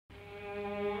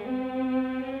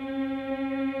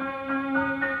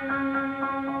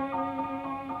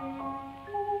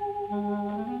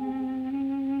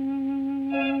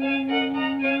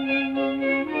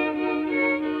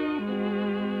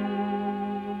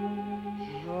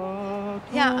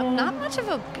Yeah, I'm not much of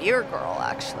a beer girl,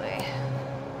 actually.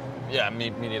 Yeah, me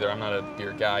neither. I'm not a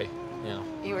beer guy, you know.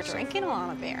 You were drinking a lot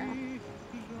of beer.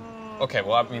 Okay,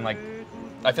 well, I mean, like,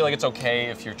 I feel like it's okay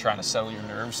if you're trying to settle your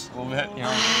nerves a little bit, you know?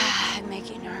 I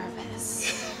make you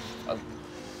nervous.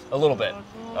 A little bit.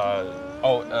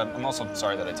 I'm also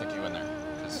sorry that I took you in there,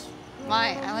 because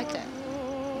Why? I liked it.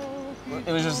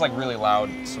 it was just, like, really loud,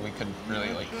 so we couldn't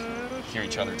really, like, hear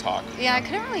each other talk. Yeah, I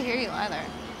couldn't really hear you either.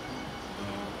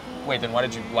 Wait, then why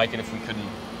did you like it if we couldn't?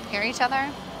 Hear each other?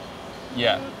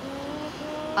 Yeah.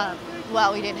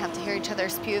 Well, we didn't have to hear each other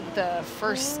spew the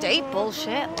first date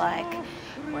bullshit, like,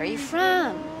 where are you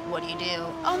from? What do you do?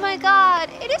 Oh my God,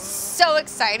 it is so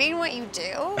exciting what you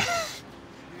do.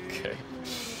 Okay.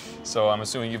 So I'm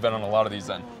assuming you've been on a lot of these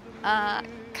then?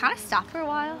 Kind of stopped for a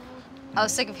while. I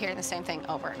was sick of hearing the same thing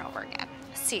over and over again.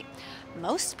 See,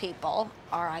 most people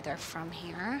are either from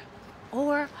here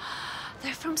or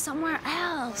they're from somewhere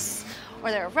else.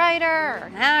 Or they're a writer or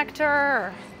an actor,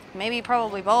 or maybe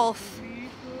probably both.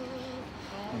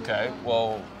 Okay,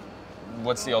 well,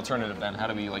 what's the alternative then? How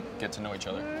do we, like, get to know each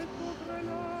other?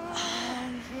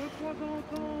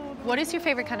 What is your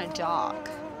favorite kind of dog?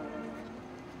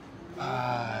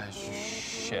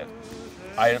 Shit.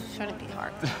 Shouldn't be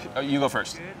hard. You go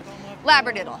first.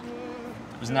 Labradoodle.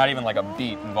 There's not even like a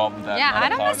beat involved with that. Yeah, I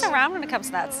don't applause. mess around when it comes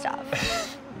to that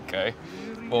stuff. Okay.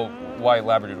 Well, why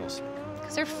Labradoodles?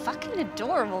 Because they're fucking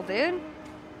adorable, dude.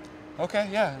 Okay,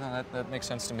 yeah, no, that makes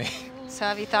sense to me. So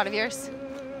have you thought of yours?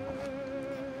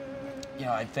 You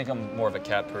know, I think I'm more of a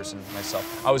cat person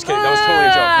myself. I was kidding. That was totally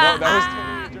a joke. No, that was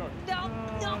totally a joke.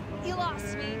 No, you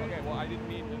lost me. Okay, well, I didn't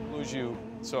mean to lose you,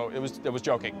 so it was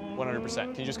joking, 100%.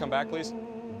 Can you just come back, please?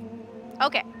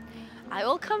 Okay, I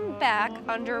will come back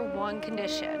under one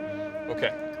condition. Okay.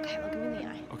 Okay, look me in the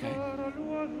eye. Okay.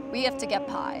 We have to get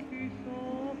pie.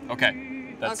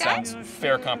 Okay. That Okay? sounds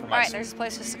fair compromise. All right, there's a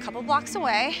place just a couple blocks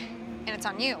away, and it's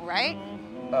on you, right?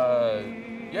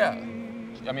 Yeah.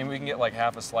 I mean, we can get like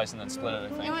half a slice and then split it, I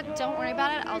think. You know what? Don't worry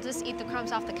about it. I'll just eat the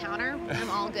crumbs off the counter. I'm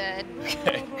all good.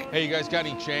 Okay. Hey, you guys got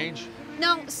any change?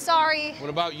 No, sorry. What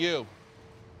about you?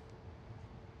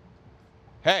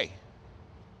 Hey.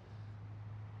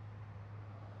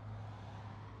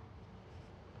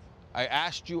 I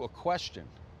asked you a question.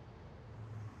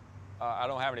 I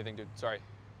don't have anything, dude. Sorry.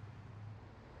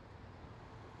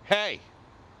 Hey.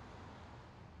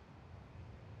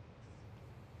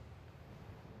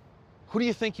 Who do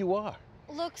you think you are?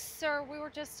 Look, sir, we were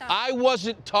just... I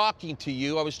wasn't talking to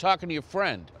you. I was talking to your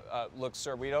friend. Look,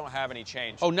 sir, we don't have any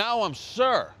change. Oh, now I'm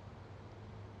sir.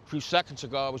 A few seconds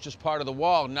ago, I was just part of the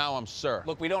wall. Now I'm sir.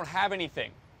 Look, we don't have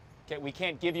anything. Okay, we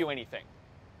can't give you anything.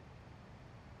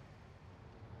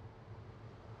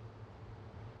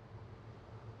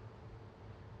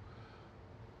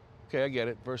 Okay, I get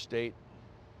it. First date.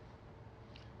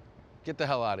 Get the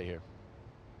hell out of here.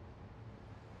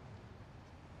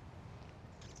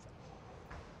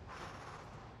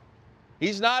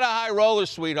 He's not a high roller,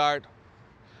 sweetheart.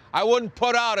 I wouldn't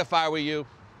put out if I were you.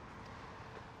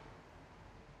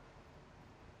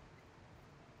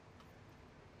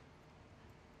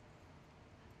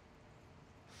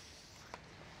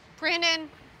 Brandon.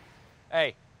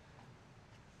 Hey.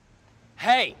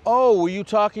 Hey! Oh, were you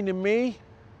talking to me?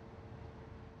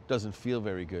 Doesn't feel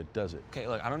very good, does it? Okay,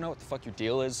 look, I don't know what the fuck your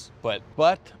deal is, but...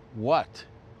 But what?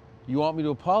 You want me to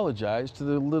apologize to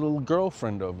the little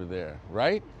girlfriend over there,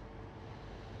 right?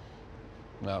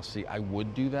 Well, see, I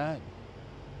would do that,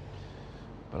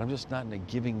 but I'm just not in a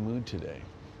giving mood today.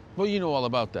 Well, you know all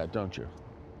about that, don't you?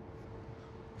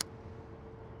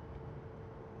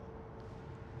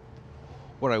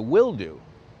 What I will do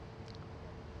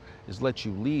is let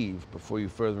you leave before you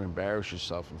further embarrass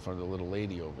yourself in front of the little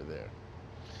lady over there.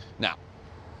 Now,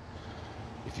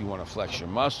 if you want to flex your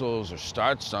muscles or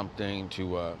start something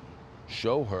to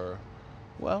show her,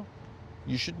 well,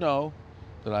 you should know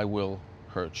that I will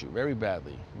hurt you very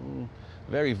badly.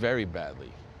 Very, very badly.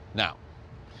 Now,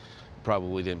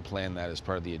 probably didn't plan that as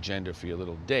part of the agenda for your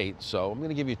little date, so I'm going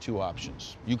to give you two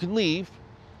options. You can leave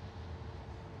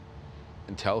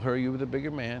and tell her you were the bigger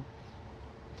man,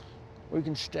 or you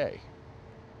can stay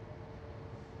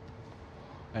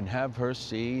and have her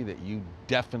see that you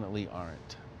definitely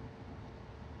aren't.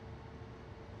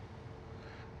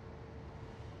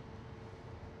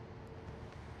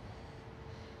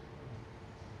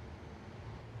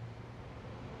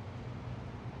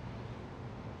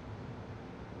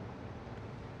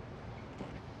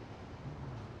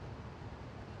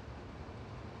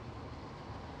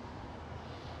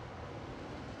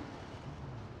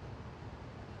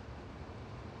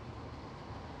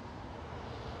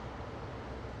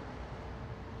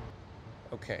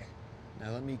 Okay, now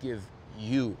let me give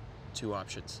you two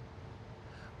options.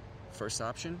 First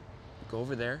option, you go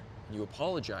over there and you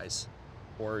apologize,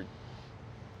 or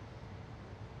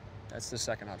that's the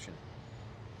second option.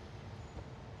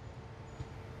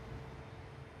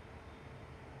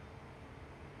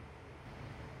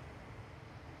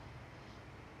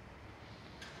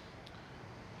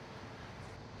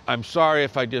 I'm sorry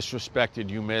if I disrespected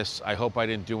you, miss. I hope I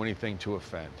didn't do anything to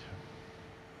offend.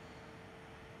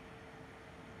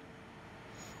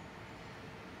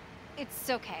 It's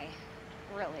okay,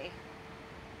 really.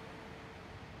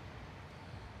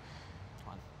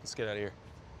 Come on, let's get out of here.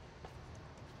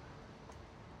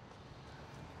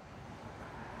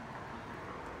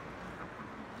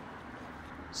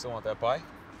 Still want that pie?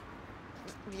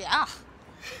 Yeah,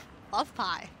 love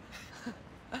pie.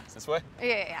 It's this way?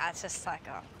 Yeah, it's just like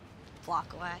a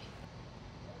block away.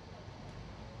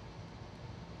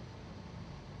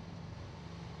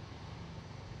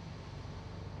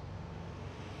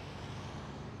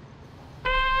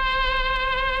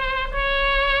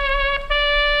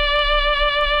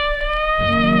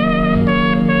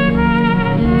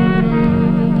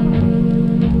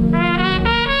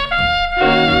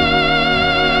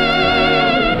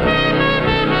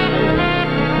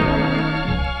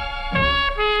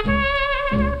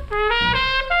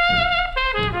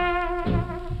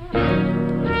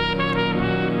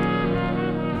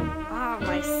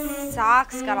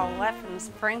 Socks got all wet from the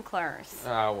sprinklers.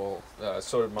 Well,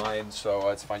 so did mine, so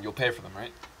it's fine. You'll pay for them,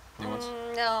 right? New ones?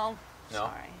 No. No?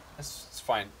 Sorry. It's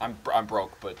fine. I'm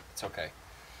broke, but it's okay.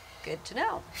 Good to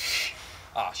know.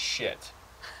 Ah, shit.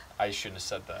 I shouldn't have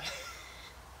said that.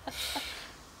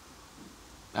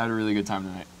 I had a really good time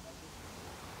tonight.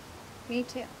 Me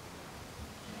too.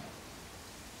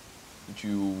 Would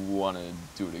you want to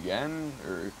do it again,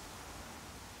 or?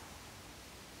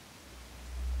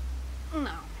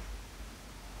 No.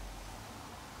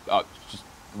 Just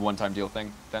one-time deal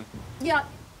thing, then? Yeah.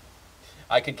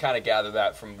 I could kind of gather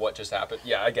that from what just happened.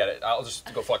 Yeah, I get it. I'll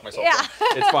just go fuck myself. Yeah.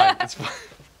 Then. It's fine. It's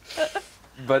fine.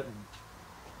 But,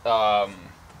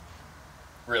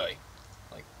 really,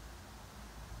 like.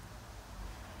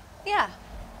 Yeah.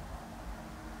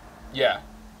 Yeah.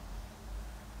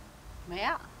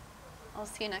 Yeah. I'll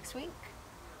see you next week.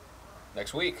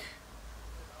 Next week.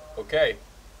 Okay.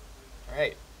 All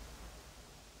right.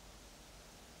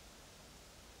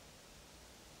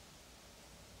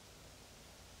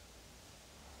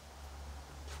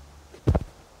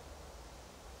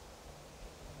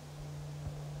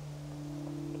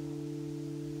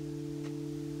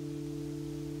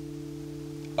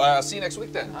 I'll see you next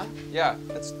week then, huh? Yeah,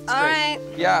 that's All great. right.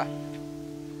 Yeah.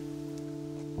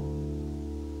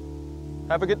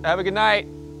 Have a good night.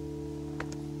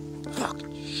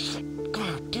 Fucking shit.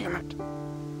 God damn it.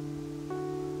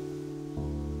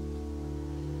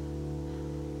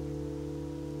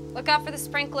 Look out for the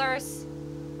sprinklers.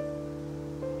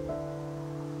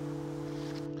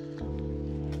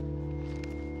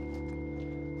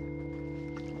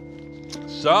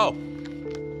 So,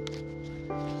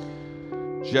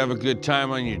 did you have a good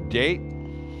time on your date?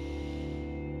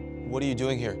 What are you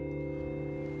doing here?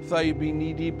 Thought you'd be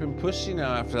knee-deep in pussy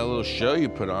now after that little show you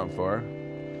put on for her.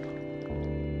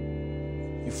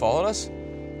 You followed us?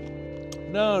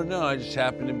 No, I just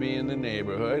happened to be in the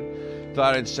neighborhood.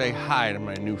 Thought I'd say hi to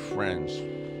my new friends.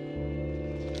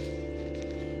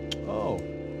 Oh,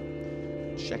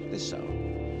 check this out.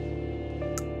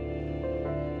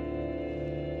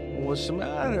 What's the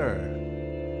matter?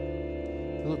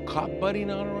 A little cop buddy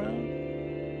not around?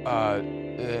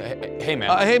 Hey man.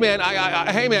 Hey man,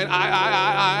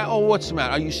 oh, what's the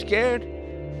matter? Are you scared?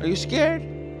 Are you scared?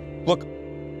 Look,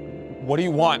 what do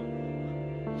you want?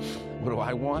 What do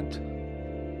I want?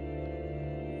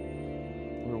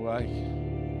 What do I?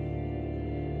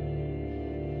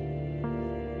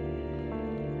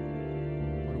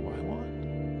 What do I want?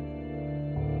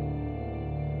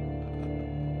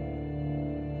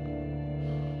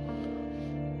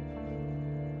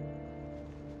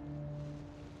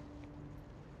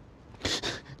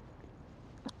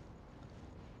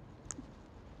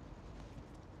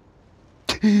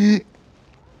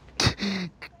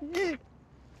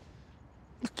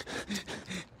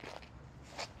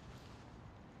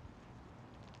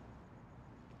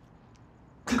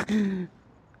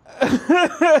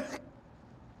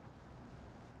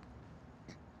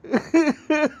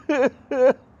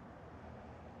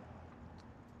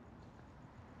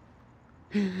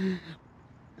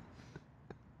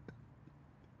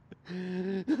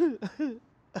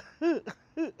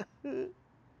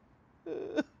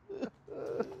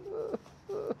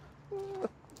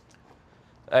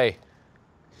 Hey.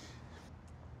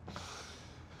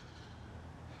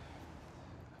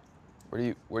 Where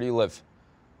do you live?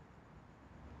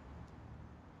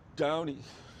 Downey.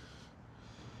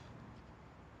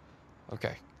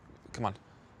 Okay, come on.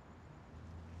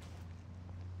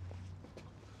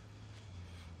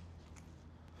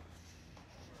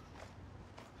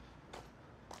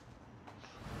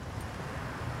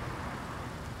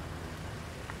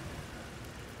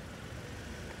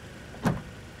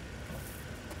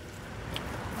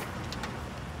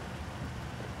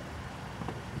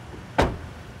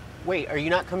 Wait, are you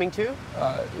not coming too?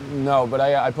 No, but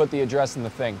I put the address in the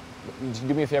thing. Would you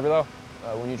do me a favor, though?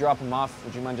 When you drop him off,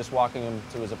 would you mind just walking him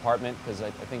to his apartment? Because I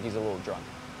think he's a little drunk.